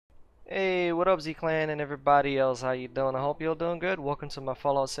Hey, what up Z-Clan and everybody else, how you doing? I hope you're doing good. Welcome to my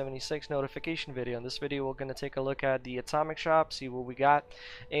Fallout 76 notification video. In this video we're going to take a look at the atomic shop, see what we got,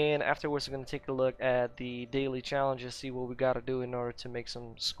 and afterwards we're going to take a look at the daily challenges, see what we got to do in order to make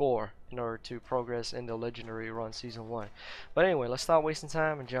some score, in order to progress in the legendary run season 1. But anyway, let's stop wasting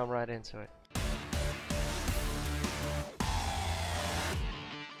time and jump right into it.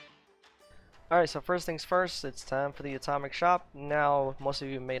 Alright, so first things first, it's time for the atomic shop. Now, most of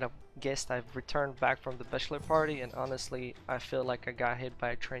you may have guessed I've returned back from the bachelor party, and honestly, I feel like I got hit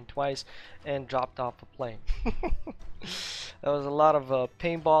by a train twice and dropped off a plane. There was a lot of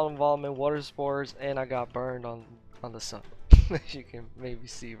paintball involvement, water sports, and I got burned on the sun, as you can maybe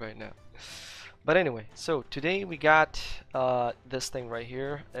see right now. But anyway, so today we got this thing right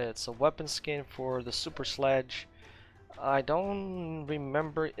here. It's a weapon skin for the super sledge. I don't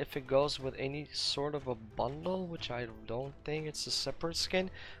remember if it goes with any sort of a bundle, which I don't think. It's a separate skin,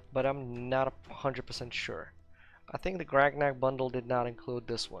 but I'm not 100% sure. I think the Grognak bundle did not include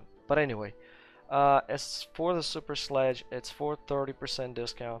this one. But anyway, as for the super sledge, it's for 30%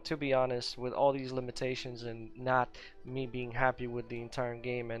 discount. To be honest, with all these limitations and not me being happy with the entire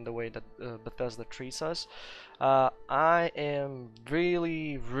game and the way that Bethesda treats us, I am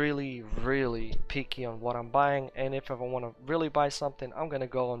really picky on what I'm buying, and if I want to really buy something, I'm gonna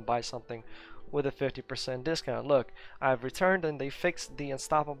go and buy something with a 50% discount. Look, I've returned and they fixed the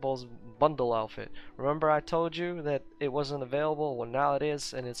Unstoppables bundle outfit. Remember I told you that it wasn't available? Well, now it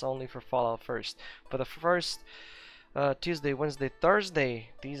is, and it's only for Fallout First. For the first Tuesday, Wednesday, Thursday,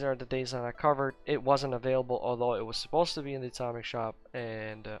 these are the days that I covered. It wasn't available, although it was supposed to be in the atomic shop,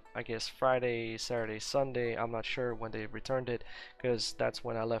 and I guess Friday, Saturday, Sunday, I'm not sure when they returned it, because that's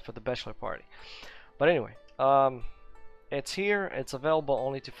when I left for the bachelor party. But anyway, it's here. It's available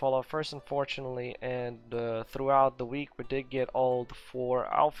only to Fallout First, unfortunately, and throughout the week we did get all the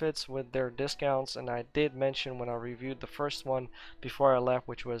 4 outfits with their discounts, and I did mention when I reviewed the first one before I left,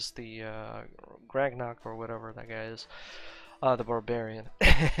 which was the Grognak or whatever that guy is, the barbarian,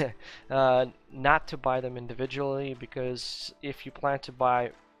 not to buy them individually, because if you plan to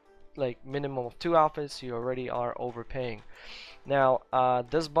buy like minimum of 2 outfits, you already are overpaying. Now,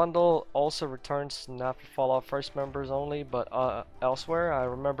 this bundle also returns not for Fallout First members only, but elsewhere. I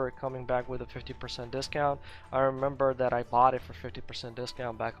remember it coming back with a 50% discount. I remember that I bought it for 50%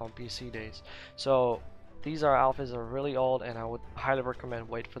 discount back on PC days. So these are outfits that are really old, and I would highly recommend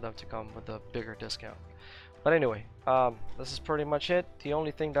wait for them to come with a bigger discount. But anyway, this is pretty much it. The only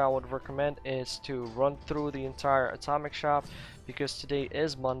thing that I would recommend is to run through the entire atomic shop, because today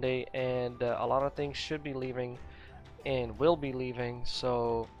is Monday and a lot of things should be leaving and will be leaving.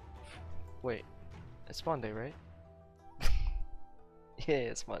 So wait, it's Monday, right? Yeah,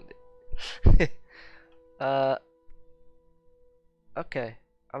 it's Monday. Okay,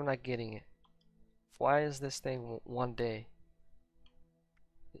 I'm not getting it. Why is this thing one day?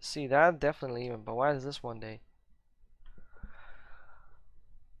 See, that definitely even, but why is this one day?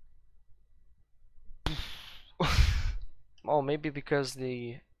 Oh, maybe because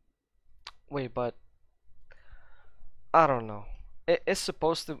the wait, but I don't know. It's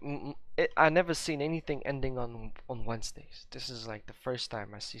supposed to. I never seen anything ending on Wednesdays. This is like the first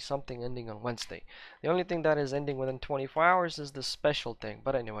time I see something ending on Wednesday. The only thing that is ending within 24 hours is the special thing.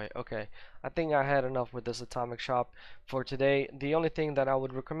 But anyway, okay. I think I had enough with this atomic shop for today. The only thing that I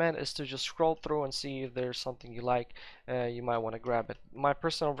would recommend is to just scroll through and see if there's something you like. You might want to grab it. My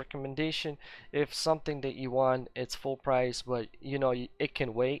personal recommendation: if something that you want, it's full price, but you know it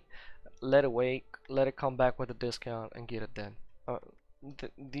can wait. Let it wait. Let it come back with a discount and get it then.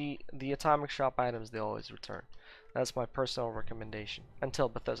 The atomic shop items, they always return. That's my personal recommendation until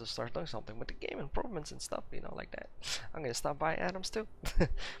Bethesda starts doing something with the game improvements and stuff, you know, like that. I'm gonna stop by items too.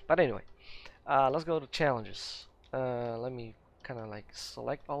 But anyway, let's go to challenges. Let me kind of like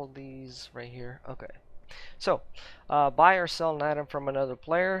select all of these right here. Okay. So, buy or sell an item from another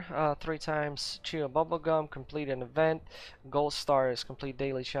player 3 times, chew a bubblegum, complete an event. Gold star is complete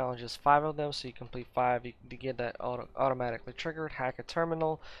daily challenges, 5 of them, so you complete 5, you get that automatically triggered. Hack a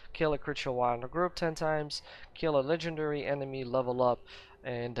terminal, kill a critical while in the group 10 times, kill a legendary enemy, level up,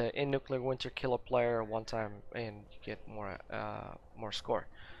 and in nuclear winter kill a player 1 time and you get more score.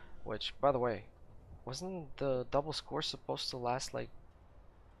 Which, by the way, wasn't the double score supposed to last like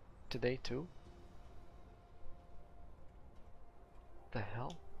today too? The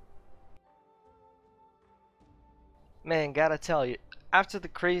hell? Man, gotta tell you, after the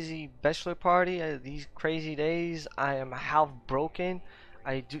crazy bachelor party, these crazy days, I am half broken.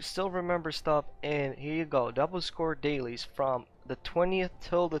 I do still remember stuff, and here you go, double score dailies from the 20th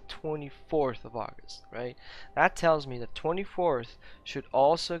till the 24th of August, right? That tells me the 24th should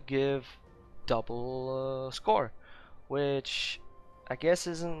also give double score, which I guess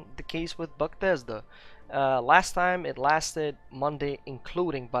isn't the case with Bethesda. Last time it lasted Monday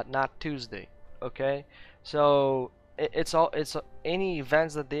including, but not Tuesday. Okay, so it's any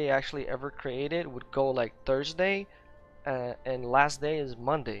events that they actually ever created would go like Thursday, and last day is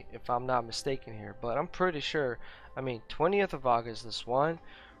Monday, if I'm not mistaken here. But I'm pretty sure. I mean, 20th of August is one,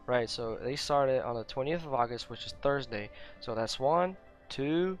 right? So they started on the 20th of August, which is Thursday. So that's 1,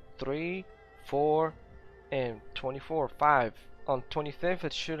 2, 3, 4, and 24, 5. On 25th,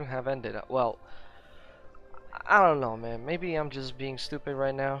 it shouldn't have ended. Well, I don't know, man. Maybe I'm just being stupid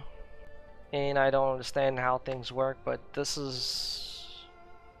right now, and I don't understand how things work. But this is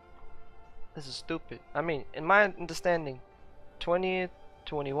stupid. I mean, in my understanding, 20th,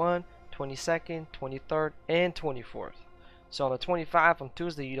 21, 22nd, 23rd, and 24th. So on the 25th, on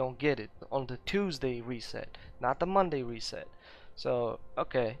Tuesday, you don't get it. On the Tuesday reset, not the Monday reset. So,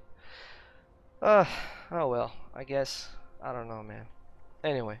 okay. Oh well, I guess. I don't know, man.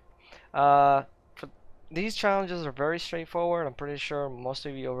 Anyway, for these challenges are very straightforward. I'm pretty sure most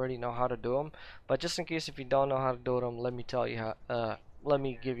of you already know how to do them. But just in case if you don't know how to do them, let me tell you how. Let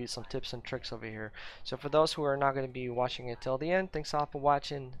me give you some tips and tricks over here. So for those who are not going to be watching it till the end, thanks all for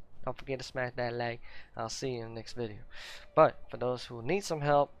watching. Don't forget to smash that like. I'll see you in the next video. But for those who need some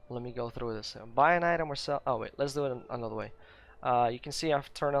help, let me go through this. Buy an item or sell. Oh wait, let's do it another way. You can see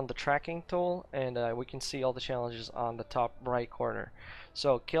I've turned on the tracking tool, and we can see all the challenges on the top right corner.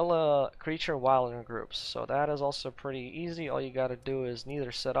 So kill a creature while in groups. So that is also pretty easy. All you gotta do is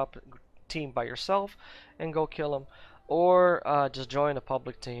neither set up a team by yourself and go kill them, or just join a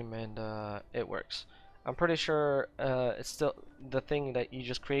public team and it works. I'm pretty sure it's still the thing that you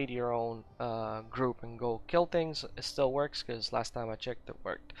just create your own group and go kill things. It still works because last time I checked it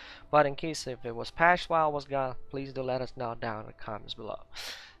worked. But in case if it was patched while I was gone, please do let us know down in the comments below.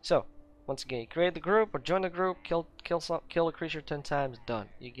 So once again, you create the group or join the group, kill a creature 10 times, done.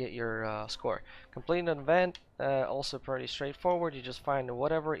 You get your score. Complete an event, also pretty straightforward. You just find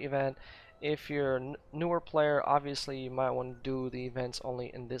whatever event. If you're a newer player, obviously you might want to do the events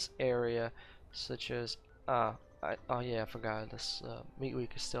only in this area, such as oh yeah, I forgot this meat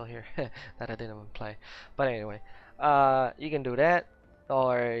week is still here that I didn't even play. But anyway, you can do that,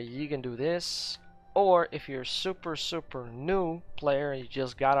 or you can do this, or if you're super new player and you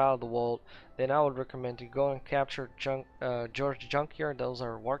just got out of the world, then I would recommend you go and capture George Junkyard. Those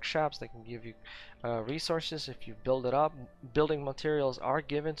are workshops that can give you resources if you build it up. Building materials are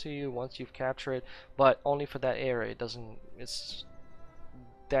given to you once you've captured it, but only for that area. It doesn't.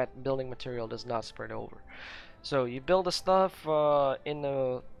 That building material does not spread over. So you build the stuff in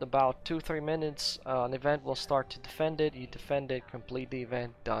about 2-3 minutes. An event will start to defend it. You defend it, complete the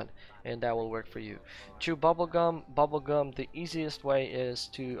event, done, and that will work for you. Chew bubblegum. Bubblegum, the easiest way is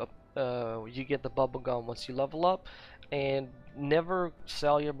to you get the bubblegum once you level up, and never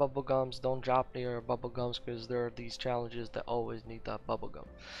sell your bubblegums. Don't drop your bubblegums because there are these challenges that always need that bubblegum.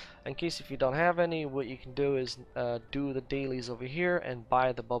 In case if you don't have any, what you can do is do the dailies over here and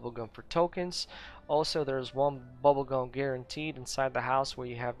buy the bubblegum for tokens. Also, there's one bubblegum guaranteed inside the house where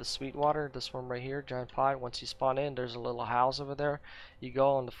you have the sweet water. This one right here, giant pot. Once you spawn in, there's a little house over there. You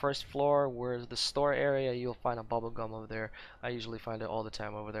go on the first floor where the store area, you'll find a bubblegum over there. I usually find it all the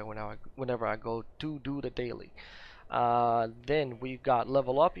time over there whenever I go to do the daily. Then we've got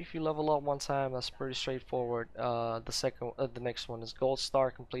level up. If you level up one time, that's pretty straightforward. The next one is gold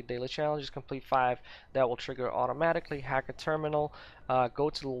star. Complete daily challenges. Complete 5. That will trigger automatically. Hack a terminal. Go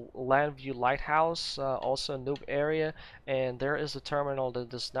to Landview Lighthouse, also a noob area, and there is a terminal that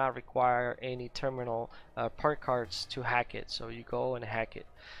does not require any terminal part cards to hack it. So you go and hack it.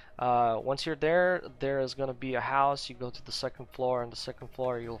 Once you're there, there is going to be a house. You go to the second floor. On the second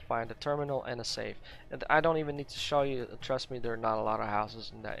floor, you'll find a terminal and a safe. And I don't even need to show you. Trust me, there are not a lot of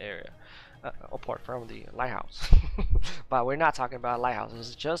houses in that area, apart from the lighthouse. But we're not talking about a lighthouse.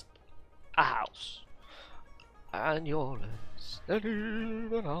 It's just a house. And your I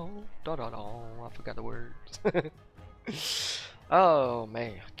forgot the words. Oh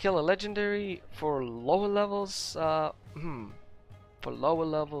man, kill a legendary for lower levels. For lower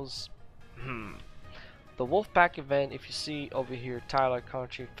levels, the Wolfpack event, if you see over here, Tyler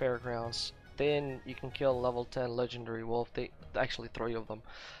Country Fairgrounds, then you can kill level 10 legendary wolf. They actually 3 of them.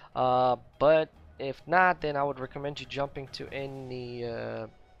 But if not, then I would recommend you jumping to any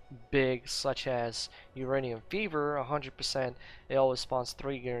big, such as Uranium Fever. 100%, it always spawns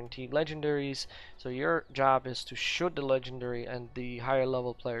 3 guaranteed legendaries. So your job is to shoot the legendary, and the higher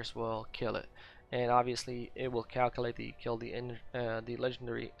level players will kill it. and obviously it will calculate that you killed the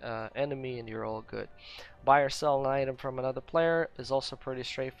legendary enemy, and you're all good. Buy or sell an item from another player is also pretty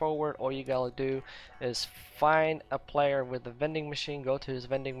straightforward. All you gotta do is find a player with a vending machine, go to his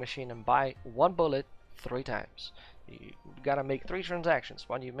vending machine and buy one bullet 3 times. You gotta make 3 transactions.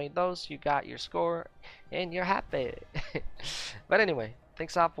 When you made those, you got your score and you're happy. But anyway,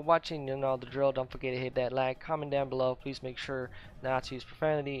 thanks all for watching. You know the drill. Don't forget to hit that like, comment down below. Please make sure not to use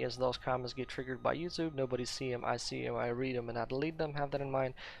profanity, as those comments get triggered by YouTube. Nobody see them, I see them, I read them, and I delete them. Have that in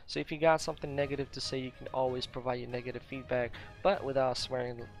mind. So if you got something negative to say, you can always provide your negative feedback, but without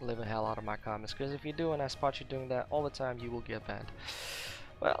swearing the living hell out of my comments, because if you do and I spot you doing that all the time, you will get banned.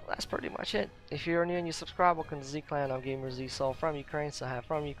 Well, that's pretty much it. If you're new and you subscribe, welcome to Z Clan. I'm Gamer Z Soul from Ukraine, so hi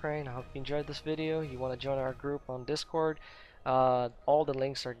from Ukraine. I hope you enjoyed this video. You want to join our group on Discord, all the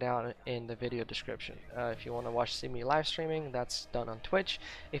links are down in the video description. If you want to see me live streaming, that's done on Twitch.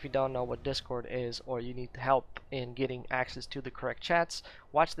 If you don't know what Discord is, or you need help in getting access to the correct chats,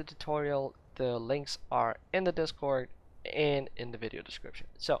 watch the tutorial. The links are in the Discord and in the video description.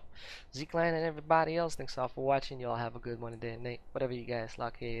 So, Z-Clan and everybody else, thanks all for watching. Y'all have a good one today and night, whatever you guys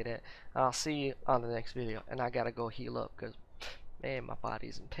like it at. I'll see you on the next video, and I gotta go heal up because, man, my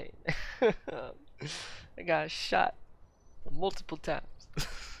body's in pain. I got shot multiple times.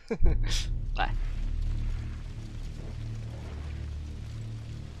 Bye.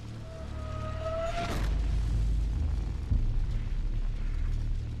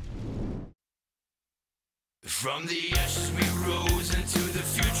 From the